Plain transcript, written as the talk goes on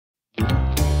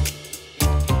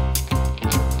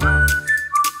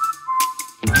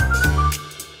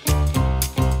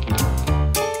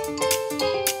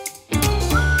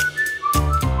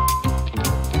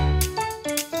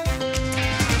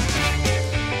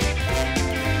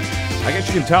I guess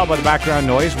you can tell by the background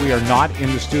noise, we are not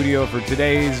in the studio for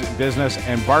today's business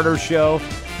and barter show.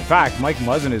 In fact, Mike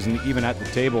Muzzin isn't even at the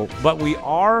table, but we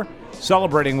are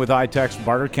celebrating with ITEX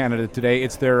Barter Canada today.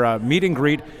 It's their meet and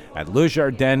greet at Le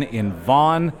Jardin in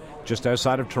Vaughan, just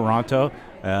outside of Toronto.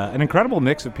 An incredible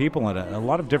mix of people and a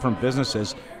lot of different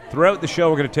businesses. Throughout the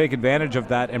show, we're going to take advantage of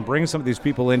that and bring some of these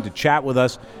people in to chat with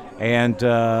us. And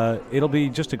it'll be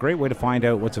just a great way to find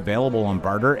out what's available on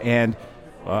barter and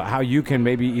how you can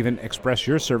maybe even express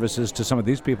your services to some of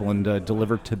these people and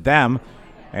deliver to them.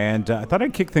 And I thought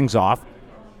I'd kick things off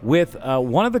with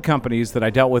one of the companies that I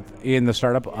dealt with in the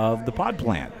startup of the Pod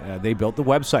Plant. They built the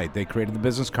website, they created the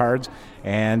business cards,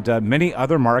 and many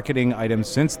other marketing items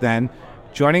since then.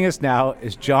 Joining us now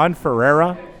is John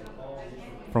Ferreira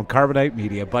from Carbonite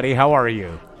Media. Buddy, how are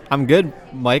you? I'm good,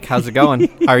 Mike. How's it going?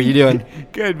 How are you doing?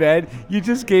 Good, man. You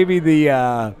just gave me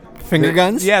the... Finger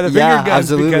guns? Yeah, the finger guns.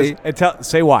 Absolutely.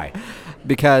 Say why.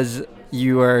 Because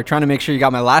you were trying to make sure you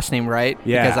got my last name right.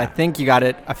 Yeah. Because I think you got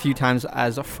it a few times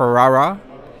as Ferrara.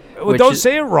 Well, don't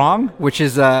say it wrong. Which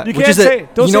is you can't say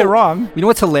don't say it wrong. You know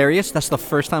what's hilarious? That's the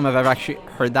first time I've ever actually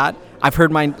heard that. I've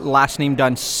heard my last name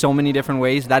done so many different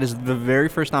ways. That is the very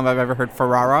first time I've ever heard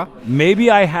Ferrara.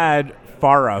 Maybe I had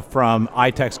Farah from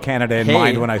ITEX Canada in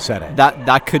mind when I said it.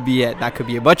 That could be it. That could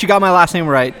be it. But you got my last name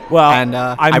right. Well, and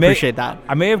I appreciate that.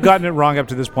 I may have gotten it wrong up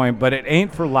to this point, but it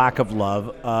ain't for lack of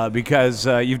love because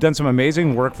you've done some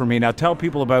amazing work for me. Now tell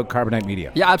people about Carbonite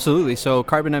Media. Yeah, absolutely. So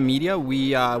Carbonite Media,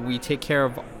 we take care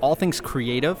of all things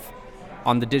creative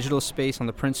on the digital space, on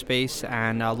the print space,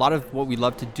 and a lot of what we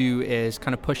love to do is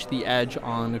kind of push the edge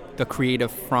on the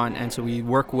creative front. And so we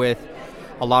work with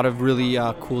a lot of really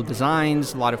cool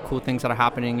designs, a lot of cool things that are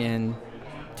happening in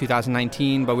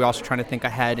 2019, but we're also trying to think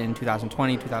ahead in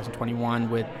 2020, 2021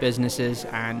 with businesses,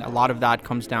 and a lot of that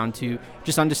comes down to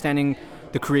just understanding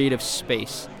the creative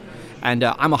space. And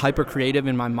I'm a hyper creative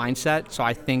in my mindset, so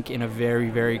I think in a very,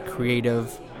 very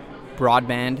creative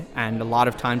broadband, and a lot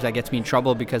of times that gets me in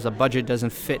trouble because a budget doesn't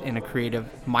fit in a creative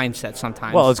mindset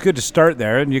sometimes. Well, it's good to start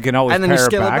there, and you can always and then pare you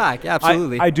scale it back. Yeah,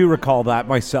 absolutely. I do recall that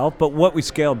myself, but what we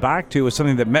scaled back to was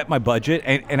something that met my budget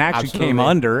and actually came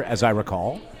under, as I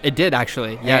recall. It did,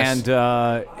 actually, yes.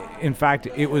 And in fact,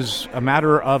 it was a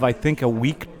matter of, I think, a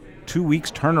week, 2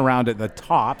 weeks turnaround at the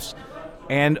tops,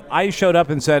 and I showed up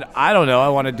and said, I don't know, I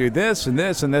want to do this and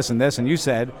this and this and this, and you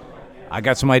said, I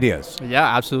got some ideas.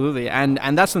 Yeah, absolutely. And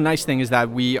that's the nice thing is that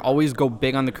we always go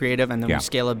big on the creative and then we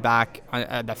scale it back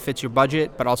that fits your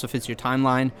budget but also fits your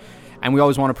timeline. And we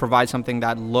always want to provide something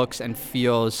that looks and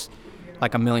feels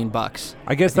like $1 million.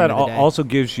 I guess that also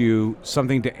gives you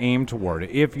something to aim toward.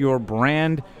 If your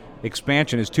brand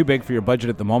expansion is too big for your budget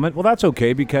at the moment, well, that's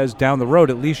okay because down the road,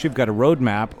 at least you've got a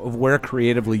roadmap of where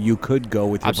creatively you could go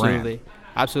with your brand.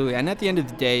 Absolutely, and at the end of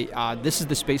the day, this is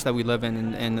the space that we live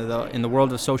in the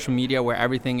world of social media, where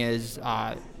everything is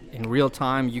in real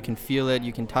time. You can feel it,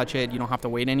 you can touch it. You don't have to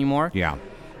wait anymore. Yeah.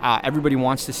 Everybody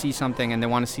wants to see something, and they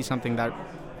want to see something that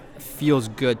feels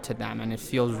good to them, and it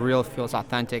feels real, feels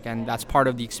authentic, and that's part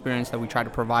of the experience that we try to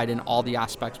provide in all the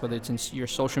aspects, whether it's in your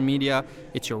social media,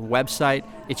 it's your website,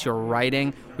 it's your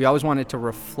writing. We always want it to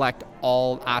reflect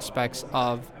all aspects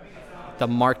of the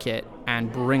market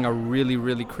and bring a really,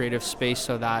 really creative space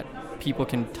so that people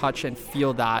can touch and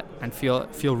feel that and feel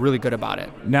really good about it.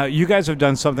 Now, you guys have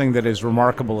done something that is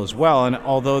remarkable as well, and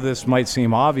although this might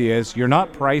seem obvious, you're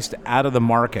not priced out of the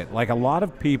market. Like a lot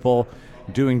of people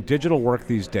doing digital work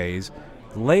these days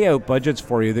lay out budgets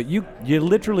for you that you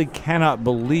literally cannot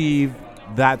believe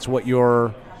that's what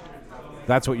your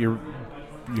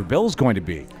bill's going to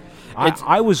be.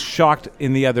 I was shocked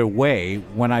in the other way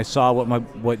when I saw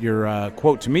what your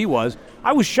quote to me was.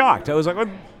 I was shocked. I was like,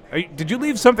 did you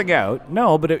leave something out?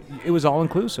 No, but it was all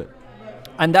inclusive.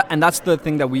 And that's the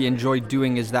thing that we enjoy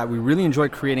doing is that we really enjoy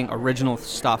creating original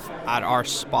stuff at our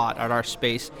spot, at our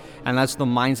space. And that's the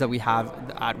minds that we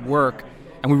have at work.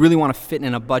 And we really want to fit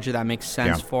in a budget that makes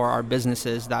sense for our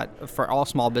businesses, for all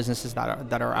small businesses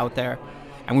that are out there.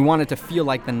 And we want it to feel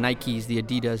like the Nikes, the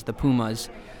Adidas, the Pumas,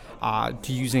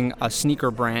 to using a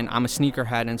sneaker brand. I'm a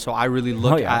sneakerhead, and so I really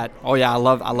look at. I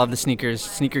love the sneakers.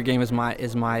 Sneaker game is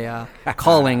my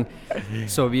calling,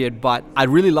 so be it. But I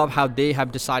really love how they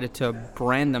have decided to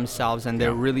brand themselves, and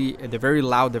they're very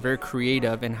loud, they're very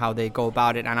creative in how they go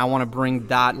about it. And I want to bring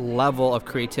that level of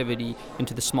creativity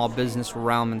into the small business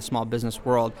realm and small business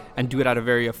world, and do it at a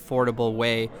very affordable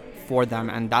way for them.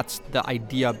 And that's the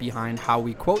idea behind how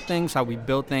we quote things, how we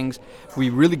build things. We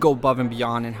really go above and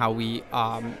beyond in how we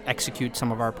execute some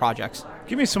of our projects.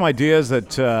 Give me some ideas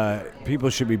that people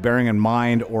should be bearing in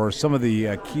mind, or some of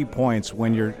the key points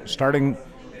when you're starting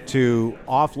to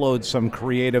offload some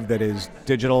creative that is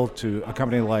digital to a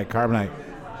company like Carbonite,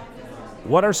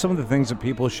 what are some of the things that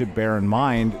people should bear in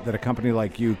mind that a company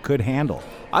like you could handle?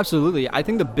 Absolutely. I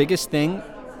think the biggest thing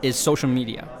is social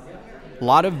media. A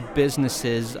lot of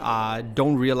businesses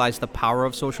don't realize the power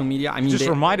of social media. I mean, just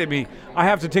reminded me, I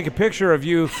have to take a picture of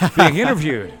you being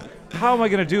interviewed. How am I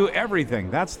going to do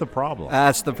everything? That's the problem.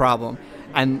 That's the problem.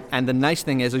 And the nice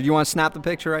thing is, you want to snap the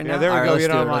picture right now? Yeah, there we go. Right, you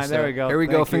don't mind. There we go. Here we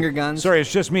Thank go. you. Finger guns. Sorry,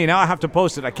 it's just me. Now I have to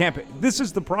post it. I can't. This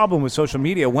is the problem with social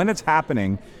media. When it's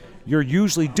happening, you're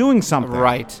usually doing something.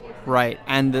 Right.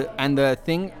 And the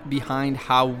thing behind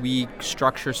how we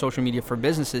structure social media for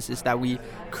businesses is that we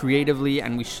creatively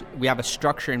and we have a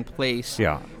structure in place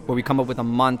where we come up with a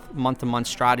month-to-month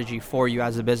strategy for you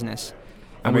as a business.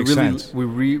 And makes sense. We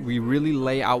really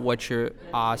lay out what your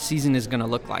season is going to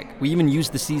look like. We even use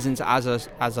the seasons as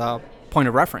a point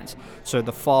of reference. So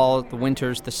the fall, the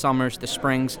winters, the summers, the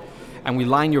springs, and we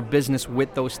line your business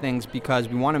with those things because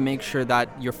we want to make sure that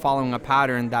you're following a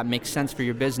pattern that makes sense for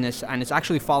your business, and it's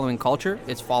actually following culture.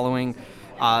 It's following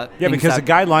because the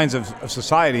guidelines of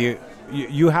society,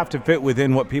 you have to fit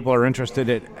within what people are interested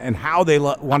in and how they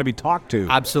want to be talked to.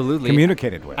 Absolutely.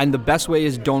 Communicated with. And the best way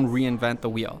is don't reinvent the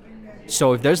wheel.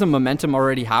 So if there's a momentum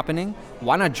already happening,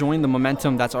 why not join the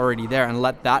momentum that's already there and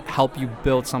let that help you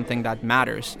build something that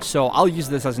matters? So I'll use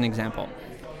this as an example.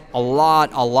 A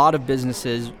lot of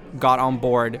businesses got on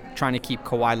board trying to keep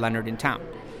Kawhi Leonard in town.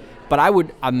 But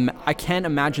I can't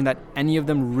imagine that any of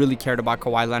them really cared about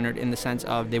Kawhi Leonard in the sense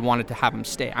of they wanted to have him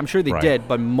stay. I'm sure they did,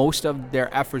 but most of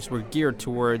their efforts were geared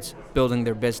towards building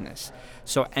their business.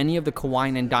 So any of the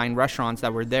Kawhi and Dine restaurants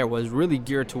that were there was really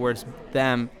geared towards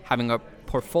them having a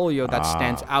portfolio that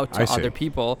stands out to other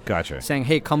people. Gotcha. Saying,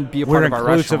 hey, come be a part of our restaurant.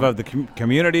 We're inclusive of the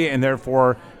community and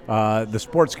therefore the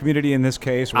sports community in this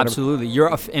case. Absolutely. You're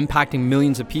impacting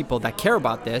millions of people that care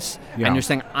about this, and you're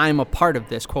saying, I'm a part of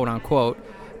this, quote unquote,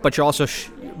 but you're also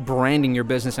branding your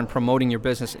business and promoting your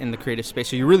business in the creative space.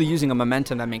 So you're really using a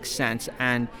momentum that makes sense,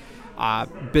 and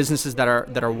businesses that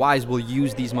are wise will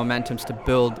use these momentums to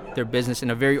build their business in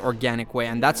a very organic way.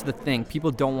 And that's the thing.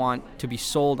 People don't want to be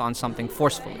sold on something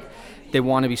forcefully. They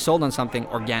want to be sold on something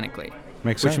organically.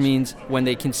 Makes sense. Which means when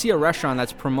they can see a restaurant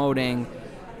that's promoting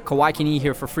Kawhi can eat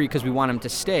here for free because we want him to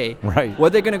stay. Right. Well,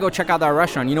 they're going to go check out that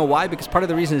restaurant. You know why? Because part of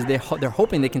the reason is they're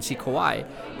hoping they can see Kawhi,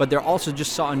 but they're also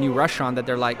just saw a new restaurant that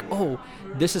they're like, oh,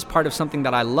 this is part of something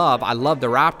that I love. I love the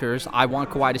Raptors. I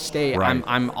want Kawhi to stay. Right.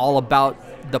 I'm all about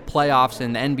the playoffs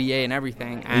and the NBA and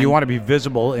everything. And you want to be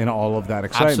visible in all of that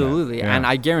excitement. Absolutely. Yeah. And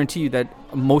I guarantee you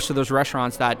that most of those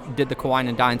restaurants that did the Kawhi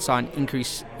and Dine saw an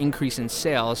increase in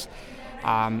sales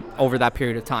over that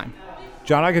period of time.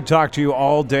 John, I could talk to you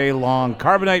all day long.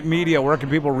 Carbonite Media, where can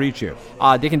people reach you?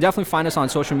 They can definitely find us on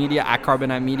social media at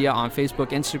Carbonite Media on Facebook,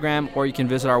 Instagram, or you can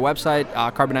visit our website,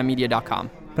 carbonitemedia.com.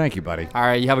 Thank you, buddy. All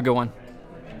right, you have a good one.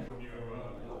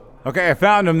 Okay, I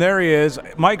found him. There he is.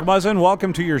 Mike Muzzin,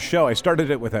 welcome to your show. I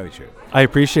started it without you. I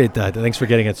appreciate that. Thanks for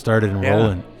getting it started and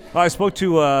rolling. Well, I spoke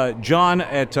to John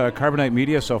at Carbonite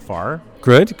Media so far.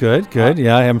 Good.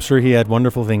 Yeah, I'm sure he had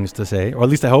wonderful things to say, or at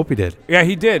least I hope he did. Yeah,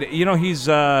 he did. You know, he's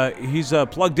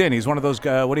plugged in. He's one of those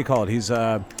guys, what do you call it?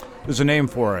 There's a name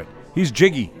for it. He's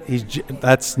jiggy.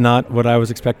 That's not what I was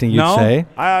expecting you'd say.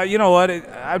 You know what?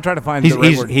 I'm trying to find the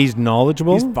right word. He's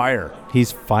knowledgeable. He's fire.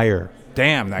 He's fire.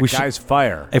 Damn, that guy's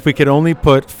fire. If we could only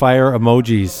put fire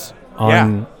emojis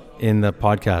on in the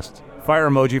podcast. Fire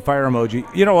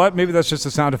emoji. You know what? Maybe that's just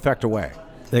a sound effect away.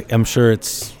 I'm sure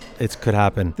it could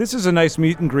happen. This is a nice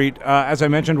meet and greet. As I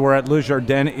mentioned, we're at Le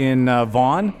Jardin in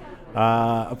Vaughan,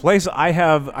 a place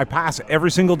I pass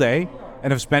every single day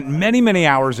and have spent many, many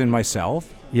hours in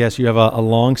myself. Yes, you have a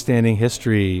long-standing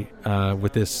history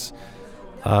with this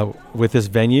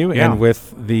venue and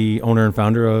with the owner and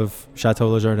founder of Chateau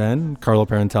Le Jardin, Carlo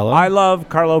Parentella. I love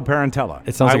Carlo Parentella.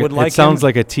 It sounds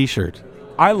like a T-shirt.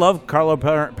 I love Carlo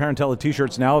Parentella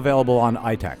T-shirts, now available on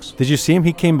ITEX. Did you see him?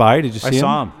 He came by. Did you see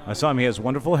him? I saw him. He has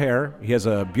wonderful hair. He has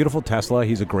a beautiful Tesla.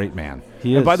 He's a great man.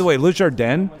 He is. And by the way, Le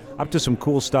Jardin, up to some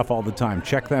cool stuff all the time.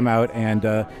 Check them out. And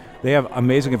they have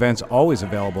amazing events always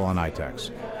available on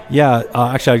ITEX. Yeah,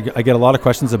 actually, I get a lot of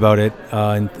questions about it.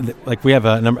 And like we have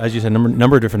a number, as you said,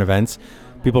 number of different events.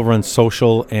 People run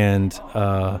social and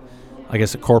I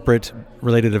guess corporate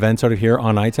related events out of here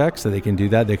on ITEX, so they can do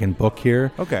that. They can book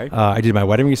here. Okay. I did my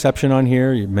wedding reception on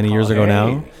here many years ago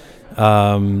now.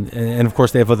 And of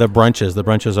course, they have the brunches. The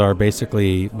brunches are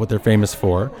basically what they're famous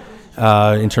for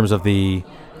in terms of the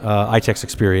ITEX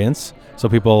experience. So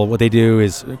people, what they do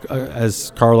is,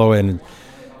 as Carlo and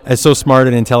is so smart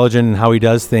and intelligent in how he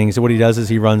does things. What he does is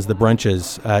he runs the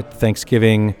brunches at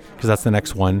Thanksgiving, because that's the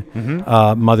next one,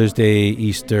 Mother's Day,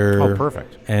 Easter,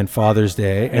 perfect, and Father's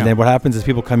Day. Yeah. And then what happens is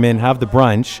people come in, have the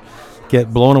brunch,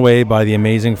 get blown away by the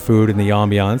amazing food and the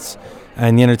ambiance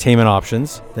and the entertainment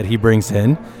options that he brings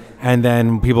in. And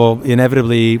then people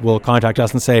inevitably will contact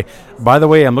us and say, by the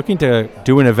way, I'm looking to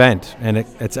do an event, and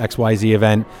it's XYZ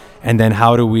event, and then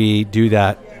how do we do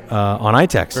that on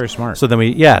ITEX? Very smart. So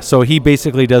then so he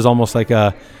basically does almost like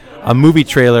a movie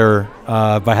trailer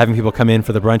by having people come in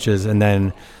for the brunches, and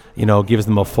then gives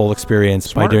them a full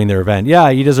experience by doing their event.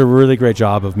 Yeah, he does a really great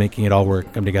job of making it all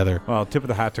come together. Well, tip of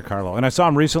the hat to Carlo. And I saw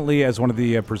him recently as one of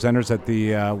the presenters at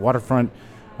the Waterfront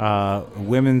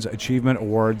Women's Achievement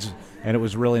Awards, and it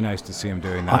was really nice to see him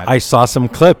doing that. I saw some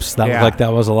clips.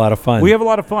 That was a lot of fun. We have a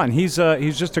lot of fun. He's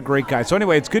just a great guy. So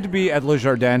anyway, it's good to be at Le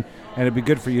Jardin, and it'd be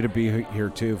good for you to be here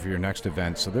too for your next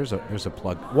event. So there's a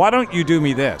plug. Why don't you do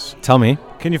me this? Tell me.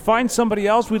 Can you find somebody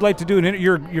else we'd like to do an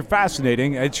interview? You're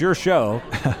fascinating. It's your show.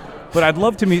 But I'd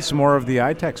love to meet some more of the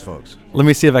ITEX folks. Let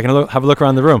me see if I can have a look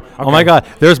around the room. Okay. Oh my God,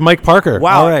 there's Mike Parker.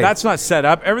 Wow, all right. That's not set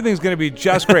up. Everything's going to be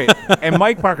just great. And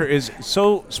Mike Parker is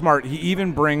so smart. He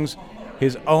even brings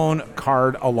his own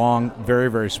card along. Very,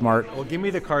 very smart. Well, give me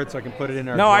the card so I can put it in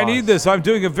our No, draws. I need this. I'm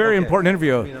doing a very important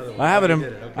interview. I have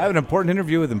Okay. an important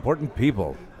interview with important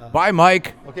people. Bye,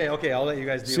 Mike. Okay, I'll let you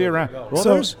guys deal See you with around. it. Well,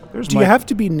 So, there's do Mike. you have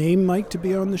to be named Mike to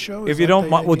be on the show? If Is you that don't, the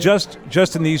well, idea?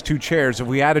 just in these two chairs. If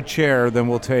we add a chair, then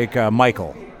we'll take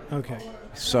Michael. Okay.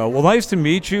 So, well, nice to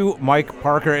meet you, Mike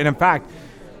Parker. And in fact,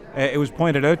 it was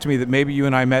pointed out to me that maybe you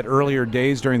and I met earlier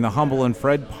days during the Humble and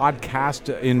Fred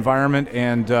podcast environment,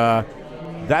 and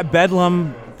that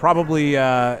bedlam probably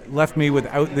left me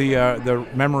without the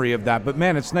memory of that. But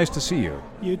man, it's nice to see you.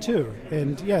 You too.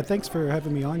 And yeah, thanks for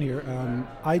having me on here.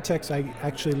 ITEX I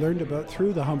actually learned about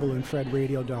through the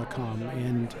humbleandfredradio.com,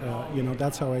 and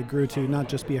that's how I grew to not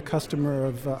just be a customer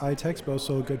of ITEX, but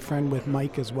also a good friend with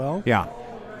Mike as well. Yeah.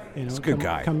 He's a good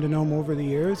guy. Come to know him over the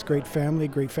years. Great family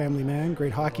man,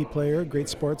 great hockey player, great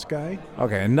sports guy.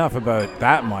 Okay, enough about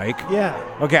that, Mike. Yeah.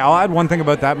 Okay, I'll add one thing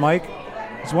about that, Mike.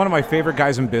 He's one of my favorite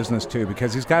guys in business too,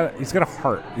 because he's got a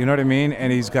heart, you know what I mean,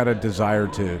 and he's got a desire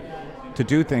to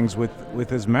do things with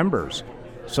his members.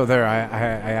 So there, I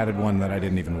added one that I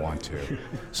didn't even want to.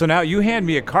 So now you hand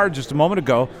me a card just a moment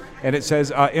ago, and it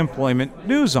says employment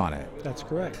news on it. That's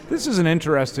correct. This is an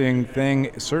interesting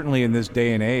thing, certainly in this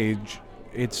day and age.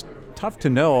 It's tough to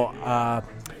know. I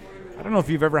don't know if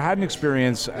you've ever had an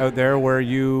experience out there where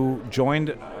you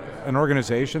joined an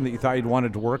organization that you thought you'd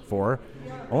wanted to work for,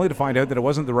 only to find out that it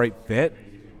wasn't the right fit,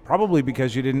 probably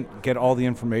because you didn't get all the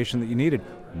information that you needed.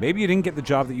 Maybe you didn't get the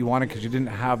job that you wanted because you didn't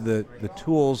have the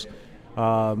tools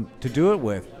to do it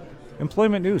with.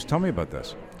 Employment news, tell me about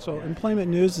this. So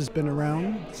Employment News has been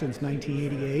around since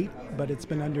 1988, but it's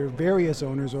been under various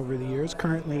owners over the years.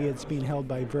 Currently it's being held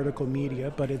by Vertical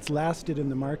Media, but it's lasted in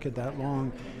the market that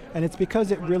long. And it's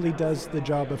because it really does the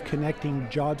job of connecting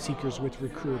job seekers with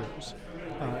recruiters.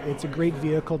 It's a great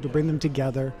vehicle to bring them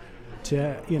together,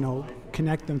 to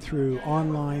connect them through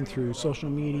online, through social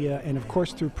media, and of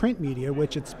course through print media,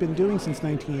 which it's been doing since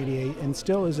 1988 and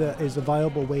still is a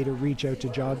viable way to reach out to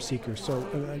job seekers. So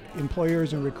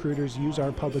employers and recruiters use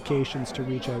our publications to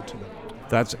reach out to them.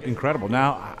 That's incredible.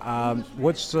 Now,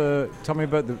 tell me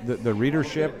about the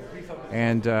readership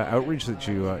and outreach that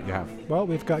you have. Well,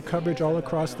 we've got coverage all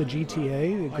across the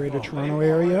GTA, the Greater Toronto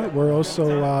area. We're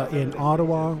also in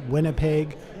Ottawa,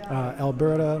 Winnipeg,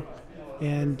 Alberta,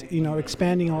 and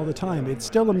expanding all the time. It's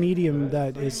still a medium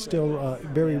that is still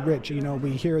very rich.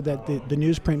 We hear that the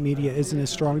newsprint media isn't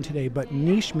as strong today, but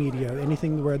niche media,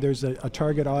 anything where there's a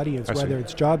target audience, whether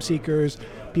it's job seekers,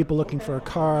 people looking for a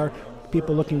car,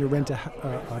 people looking to rent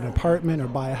an apartment or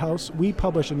buy a house. We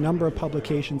publish a number of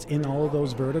publications in all of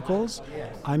those verticals.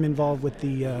 I'm involved with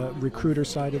the recruiter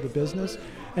side of the business.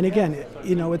 And again,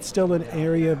 it's still an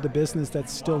area of the business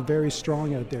that's still very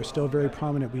strong out there, still very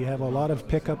prominent. We have a lot of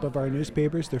pickup of our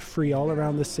newspapers. They're free all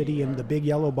around the city in the big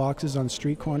yellow boxes on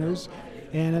street corners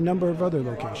and a number of other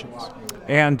locations.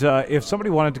 And if somebody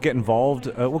wanted to get involved,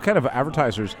 what kind of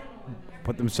advertisers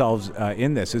put themselves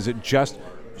in this? Is it just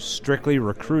strictly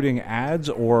recruiting ads,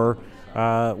 or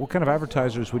what kind of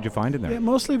advertisers would you find in there? Yeah,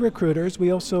 mostly recruiters.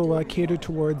 We also cater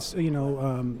towards,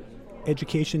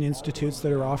 education institutes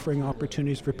that are offering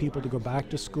opportunities for people to go back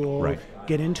to school, right,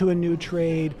 get into a new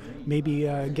trade, maybe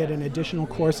get an additional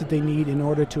course that they need in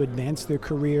order to advance their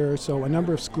career. So a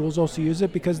number of schools also use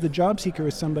it because the job seeker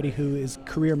is somebody who is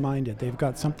career-minded. They've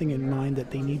got something in mind that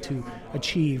they need to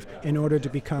achieve in order to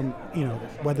become,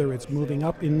 whether it's moving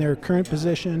up in their current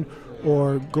position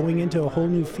or going into a whole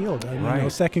new field. I mean,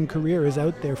 Right. second career is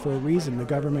out there for a reason. The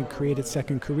government created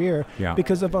second career Yeah.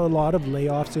 because of a lot of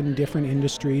layoffs in different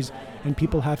industries and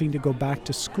people having to go back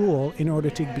to school in order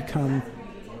to become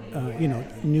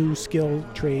new skill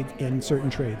trade in certain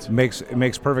trades. It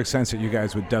makes perfect sense that you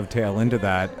guys would dovetail into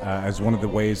that as one of the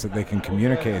ways that they can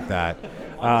communicate that.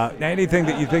 Anything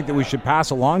that you think that we should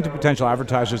pass along to potential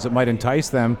advertisers that might entice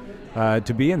them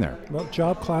to be in there? Well,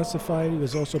 Job Classified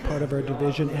is also part of our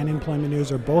division, and Employment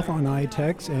News are both on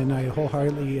ITEX, and I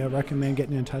wholeheartedly recommend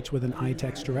getting in touch with an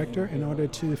ITEX director in order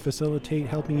to facilitate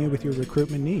helping you with your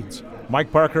recruitment needs.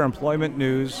 Mike Parker, Employment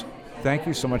News, thank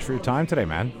you so much for your time today,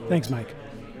 man. Thanks, Mike.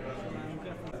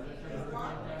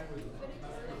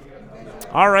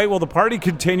 All right, well, the party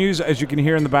continues, as you can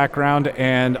hear in the background,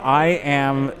 and I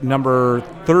am number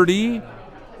 30.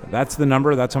 That's the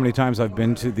number. That's how many times I've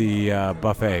been to the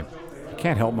buffet. I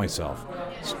can't help myself.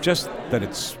 It's just that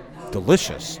it's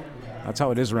delicious. That's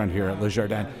how it is around here at Le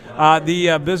Jardin.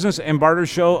 The Business and Barter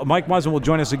Show, Mike Muzzin will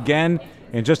join us again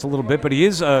in just a little bit, but he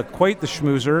is quite the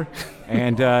schmoozer,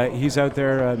 and he's out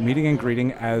there meeting and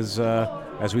greeting. As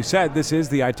we said, this is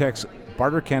the ITEX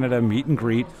Barter Canada meet and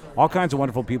greet. All kinds of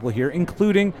wonderful people here,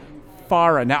 including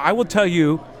Farah. Now, I will tell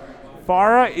you,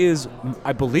 Farah is,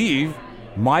 I believe,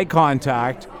 my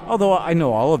contact, although I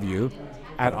know all of you,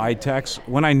 at ITEX.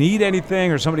 When I need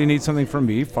anything or somebody needs something from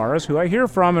me, Farah's who I hear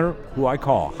from or who I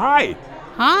call. Hi.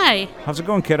 Hi. How's it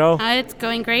going, kiddo? It's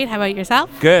going great. How about yourself?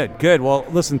 Good. Well,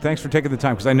 listen, thanks for taking the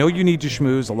time, because I know you need to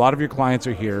schmooze. A lot of your clients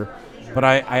are here. But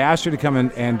I asked you to come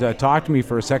in and talk to me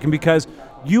for a second, because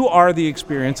you are the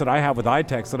experience that I have with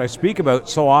ITEX that I speak about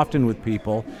so often with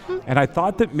people. And I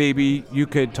thought that maybe you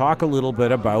could talk a little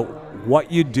bit about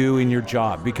what you do in your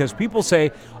job, because people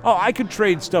say, oh, I could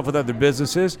trade stuff with other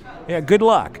businesses. Yeah, good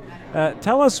luck.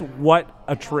 Tell us what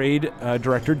a trade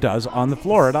director does on the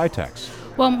floor at ITEX.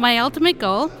 Well, my ultimate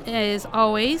goal is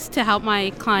always to help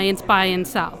my clients buy and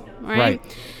sell, right?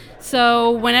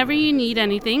 So whenever you need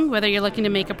anything, whether you're looking to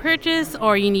make a purchase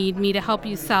or you need me to help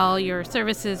you sell your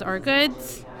services or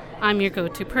goods, I'm your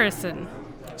go-to person.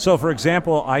 So, for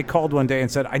example, I called one day and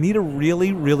said, I need a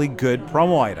really, really good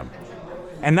promo item.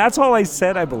 And that's all I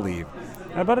said, I believe.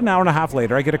 And about an hour and a half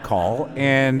later, I get a call,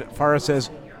 and Farah says,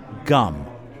 gum.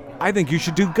 I think you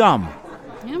should do gum.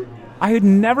 Yeah. I had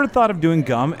never thought of doing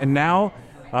gum, and now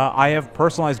I have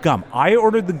personalized gum. I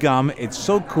ordered the gum. It's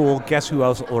so cool. Guess who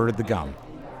else ordered the gum?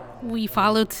 We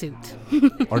followed suit.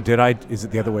 Or did I? Is it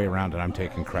the other way around and I'm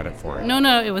taking credit for it?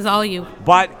 No, it was all you.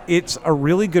 But it's a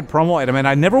really good promo item, and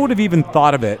I never would have even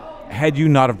thought of it had you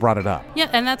not have brought it up. Yeah,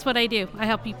 and that's what I do. I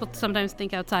help people sometimes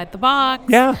think outside the box.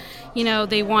 Yeah.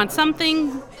 They want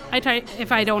something.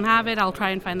 If I don't have it, I'll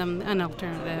try and find them an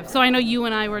alternative. So I know you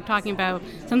and I were talking about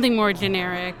something more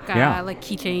generic, like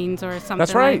keychains or something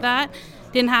That's right. like that.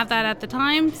 Didn't have that at the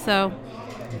time, so...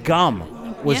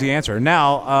 Gum was the answer.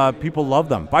 Now, people love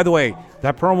them. By the way,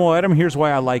 that promo item, here's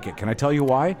why I like it. Can I tell you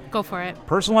why? Go for it.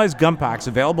 Personalized gum packs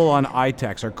available on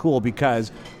ITEX are cool because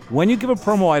when you give a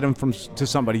promo item to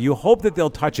somebody, you hope that they'll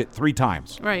touch it 3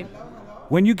 times. Right.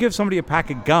 When you give somebody a pack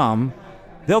of gum,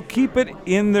 they'll keep it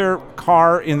in their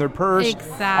car, in their purse,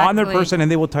 on their person,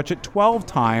 and they will touch it 12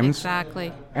 times.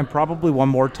 Exactly. And probably one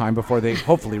more time before they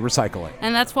hopefully recycle it.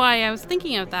 And that's why I was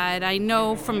thinking of that. I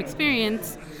know from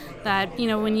experience that,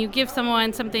 when you give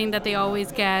someone something that they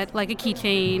always get, like a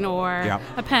keychain or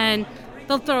a pen,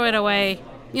 they'll throw it away.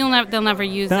 They'll never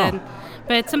use it.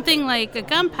 But something like a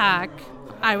gum pack,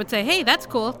 I would say, hey, that's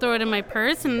cool. Throw it in my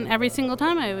purse, and every single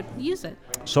time I would use it.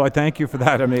 So I thank you for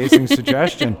that amazing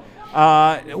suggestion.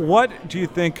 What do you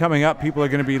think coming up people are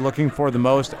going to be looking for the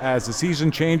most as the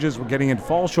season changes? We're getting into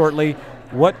fall shortly.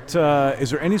 What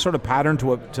is there any sort of pattern to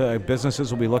what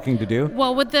businesses will be looking to do?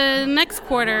 Well, with the next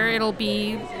quarter, it'll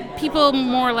be people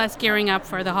more or less gearing up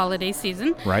for the holiday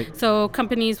season. Right. So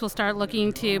companies will start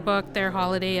looking to book their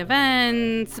holiday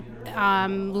events,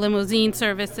 limousine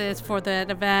services for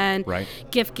that event. Right.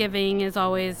 Gift giving is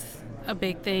always a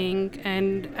big thing,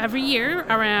 and every year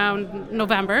around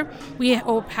November, we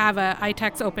have a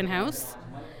ITEX open house.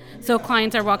 So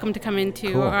clients are welcome to come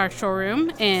into our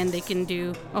showroom, and they can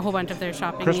do a whole bunch of their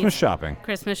shopping Christmas needs. shopping.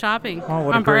 Christmas shopping. Oh,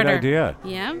 what on a great barter. idea.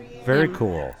 Yeah. Very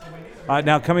cool.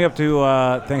 Now, coming up to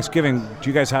Thanksgiving, do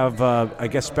you guys have,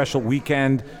 special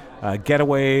weekend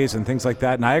getaways and things like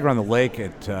that. Niagara on the Lake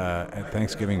at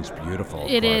Thanksgiving is beautiful.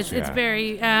 It is. Yeah. It's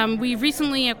very. We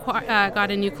recently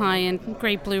got a new client,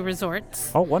 Great Blue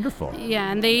Resorts. Oh, wonderful.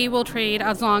 Yeah, and they will trade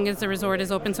as long as the resort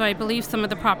is open. So I believe some of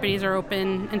the properties are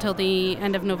open until the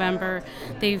end of November.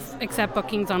 They accept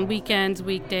bookings on weekends,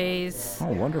 weekdays.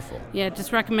 Oh, wonderful. Yeah,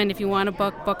 just recommend if you want to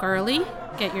book early,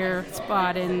 get your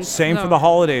spot in. Same for the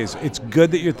holidays. It's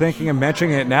good that you're thinking of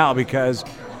mentioning it now, because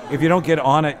if you don't get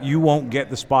on it, you won't get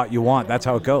the spot you want. That's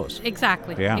how it goes.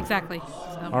 Exactly. Yeah. Exactly.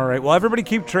 So. All right. Well, everybody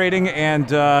keep trading,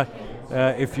 and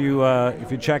if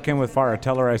you check in with Farah,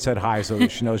 tell her I said hi so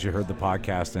that she knows you heard the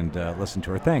podcast, and listen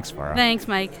to her. Thanks, Farah. Thanks,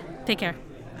 Mike. Take care.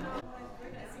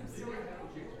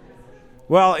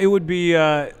 Well, it would be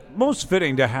most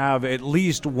fitting to have at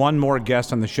least one more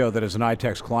guest on the show that is an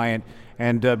ITEX client.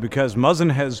 And because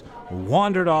Muzzin has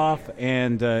wandered off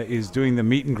and is doing the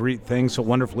meet and greet thing so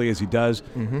wonderfully as he does,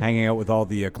 hanging out with all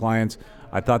the clients,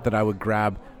 I thought that I would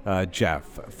grab Jeff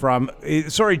from.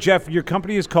 Sorry, Jeff, your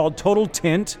company is called Total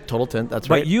Tint. Total Tint, that's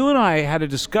right. But you and I had a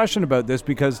discussion about this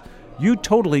because you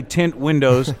totally tint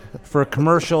windows for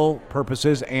commercial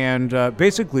purposes and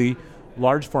basically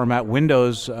large format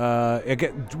windows.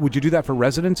 Would you do that for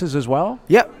residences as well?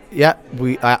 Yeah.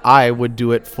 I would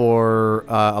do it for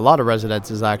a lot of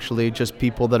residences, actually, just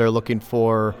people that are looking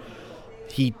for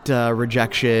heat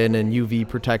rejection and UV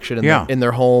protection in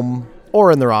their home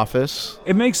or in their office.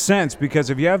 It makes sense because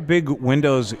if you have big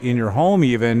windows in your home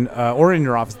even or in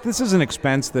your office, this is an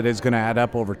expense that is going to add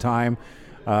up over time.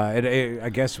 It I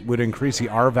guess would increase the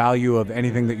R value of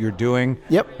anything that you're doing.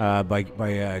 Yep.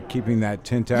 By keeping that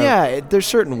tint out. Yeah, there's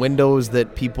certain windows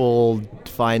that people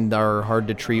find are hard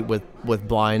to treat with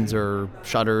blinds or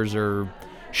shutters or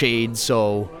shades.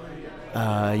 So,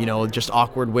 just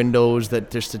awkward windows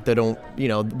that they don't,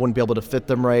 wouldn't be able to fit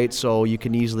them right. So you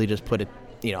can easily just put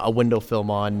a window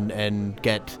film on and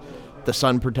get the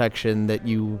sun protection that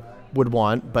you would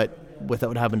want, but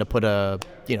without having to put a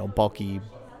bulky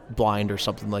blind or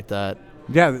something like that.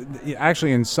 Yeah,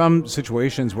 actually, in some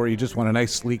situations where you just want a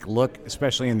nice sleek look,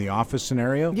 especially in the office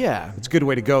scenario, it's a good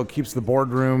way to go. It keeps the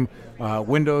boardroom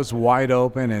windows wide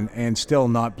open and still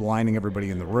not blinding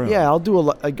everybody in the room. Yeah, I'll do a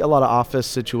lot of office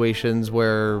situations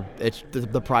where it's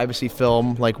the privacy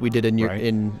film, like we did in your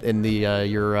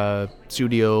your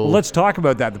studio. Well, let's talk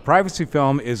about that. The privacy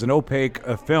film is an opaque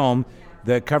film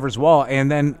that covers wall,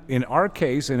 and then in our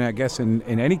case, and I guess in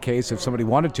any case, if somebody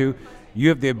wanted to, you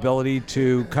have the ability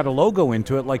to cut a logo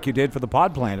into it like you did for the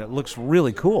pod plant. It looks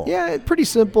really cool. Yeah, pretty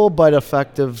simple but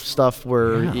effective stuff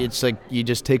where it's like you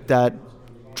just take that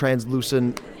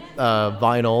translucent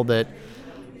vinyl that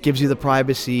gives you the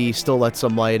privacy, still lets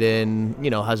some light in,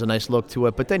 has a nice look to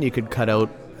it, but then you could cut out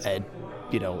a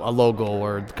logo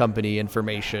or company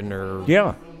information or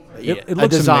It a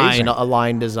looks design, amazing. a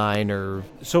line design, or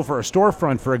so for a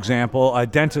storefront, for example, a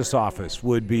dentist's office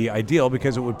would be ideal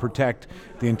because it would protect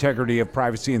the integrity of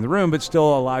privacy in the room, but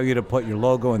still allow you to put your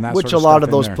logo and that which sort of a lot stuff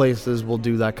of those in there. places will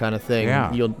do that kind of thing.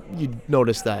 Yeah. You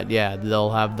notice that. Yeah,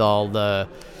 they'll have all the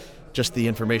just the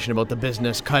information about the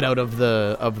business cut out of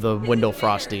the window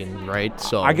frosting, right?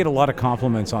 So I get a lot of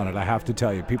compliments on it, I have to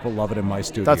tell you. People love it in my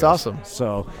studio. That's awesome.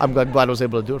 So I'm glad I was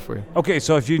able to do it for you. okay,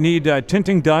 so if you need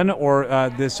tinting done or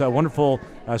this wonderful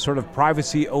sort of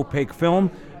privacy opaque film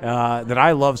that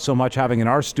I love so much having in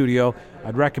our studio,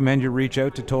 I'd recommend you reach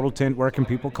out to Total Tint. Where can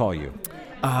people call you?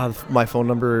 My phone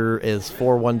number is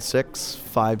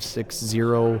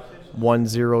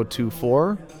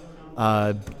 416-560-1024.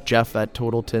 Jeff at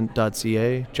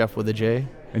totaltint.ca, Jeff with a J.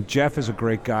 And Jeff is a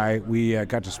great guy. We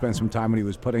got to spend some time when he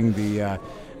was putting the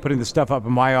stuff up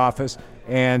in my office,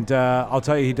 and I'll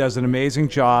tell you, he does an amazing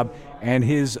job. And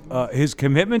his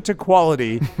commitment to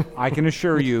quality, I can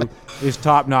assure you, is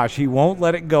top notch. He won't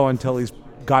let it go until he's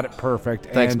got it perfect.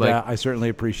 Thanks, and Mike. I certainly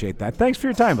appreciate that. Thanks for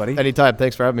your time, buddy. Anytime.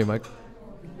 Thanks for having me, Mike.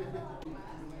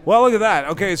 Well, look at that.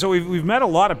 Okay, so we've met a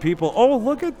lot of people. Oh,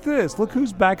 look at this. Look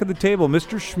who's back at the table,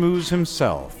 Mr. Schmooze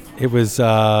himself. It was,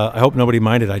 I hope nobody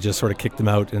minded. I just sort of kicked them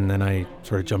out, and then I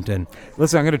sort of jumped in.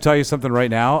 Listen, I'm going to tell you something right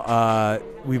now.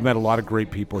 We've met a lot of great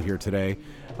people here today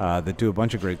that do a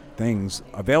bunch of great things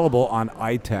available on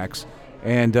ITEX.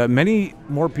 And many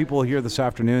more people here this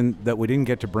afternoon that we didn't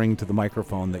get to bring to the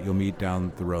microphone that you'll meet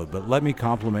down the road. But let me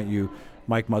compliment you,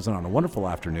 Mike Muzzin, on a wonderful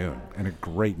afternoon and a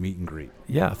great meet and greet.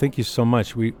 Yeah, thank you so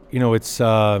much. It's we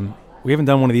haven't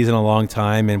done one of these in a long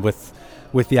time, and with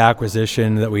the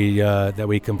acquisition that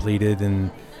we completed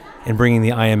and bringing the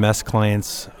IMS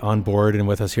clients on board and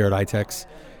with us here at ITEX,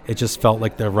 it just felt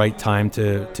like the right time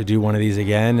to do one of these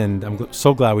again, and I'm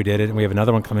so glad we did it. And we have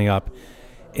another one coming up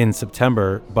in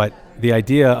September. But the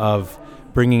idea of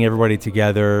bringing everybody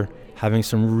together, having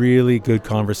some really good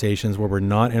conversations where we're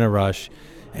not in a rush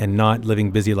and not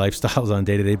living busy lifestyles on a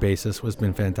day-to-day basis has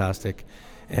been fantastic.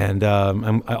 And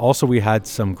we had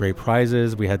some great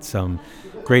prizes. We had some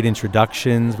great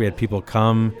introductions. We had people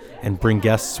come and bring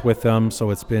guests with them. So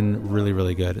it's been really,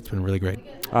 really good. It's been really great.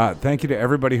 Thank you to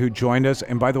everybody who joined us.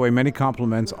 And by the way, many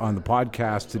compliments on the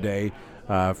podcast today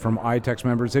from ITEX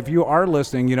members. If you are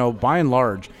listening, by and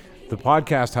large, the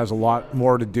podcast has a lot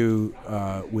more to do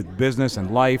with business and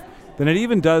life than it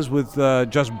even does with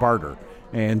just barter.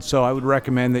 And so I would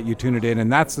recommend that you tune it in.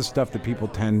 And that's the stuff that people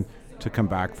tend to come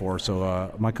back for. So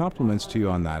my compliments to you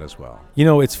on that as well.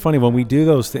 It's funny when we do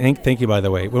those thank you, by the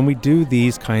way. When we do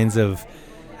these kinds of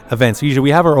events, usually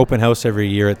we have our open house every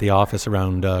year at the office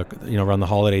around around the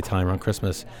holiday time, around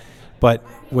Christmas. But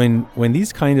when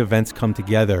these kind of events come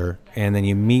together and then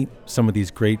you meet some of these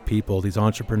great people, these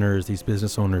entrepreneurs, these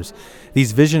business owners,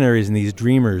 these visionaries and these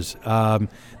dreamers, the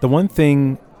one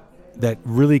thing that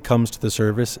really comes to the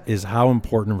surface is how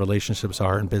important relationships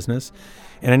are in business.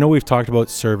 And I know we've talked about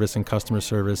service and customer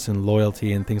service and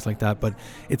loyalty and things like that, but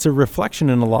it's a reflection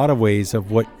in a lot of ways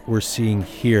of what we're seeing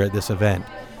here at this event,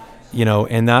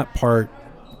 and that part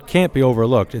can't be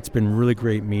overlooked. It's been really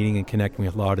great meeting and connecting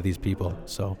with a lot of these people.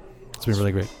 So it's been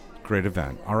really great. Great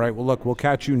event. All right. Well, look, we'll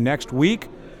catch you next week.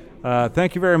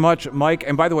 Thank you very much, Mike.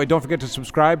 And by the way, don't forget to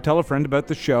subscribe, tell a friend about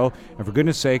the show, and for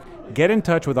goodness sake, get in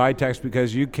touch with ITEX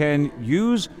because you can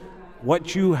use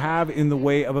what you have in the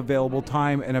way of available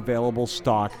time and available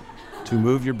stock to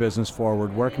move your business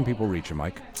forward. Where can people reach you,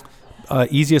 Mike?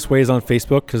 Easiest way is on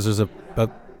Facebook because there's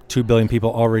about 2 billion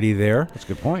people already there. That's a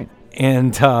good point.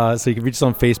 And so you can reach us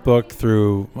on Facebook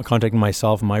through contacting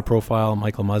myself, my profile,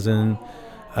 Michael Muzzin.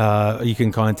 You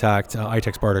can contact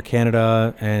ITEX Barter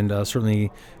Canada and certainly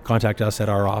contact us at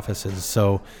our offices.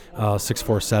 So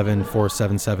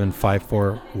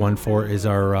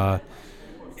 647-477-5414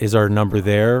 is our number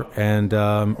there, and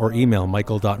or email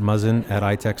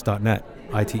michael.muzzin@itex.net.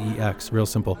 ITEX, real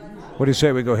simple. What do you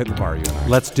say we go hit the bar, you and I?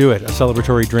 Let's do it. A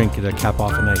celebratory drink to cap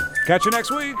off a night. Catch you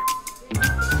next week.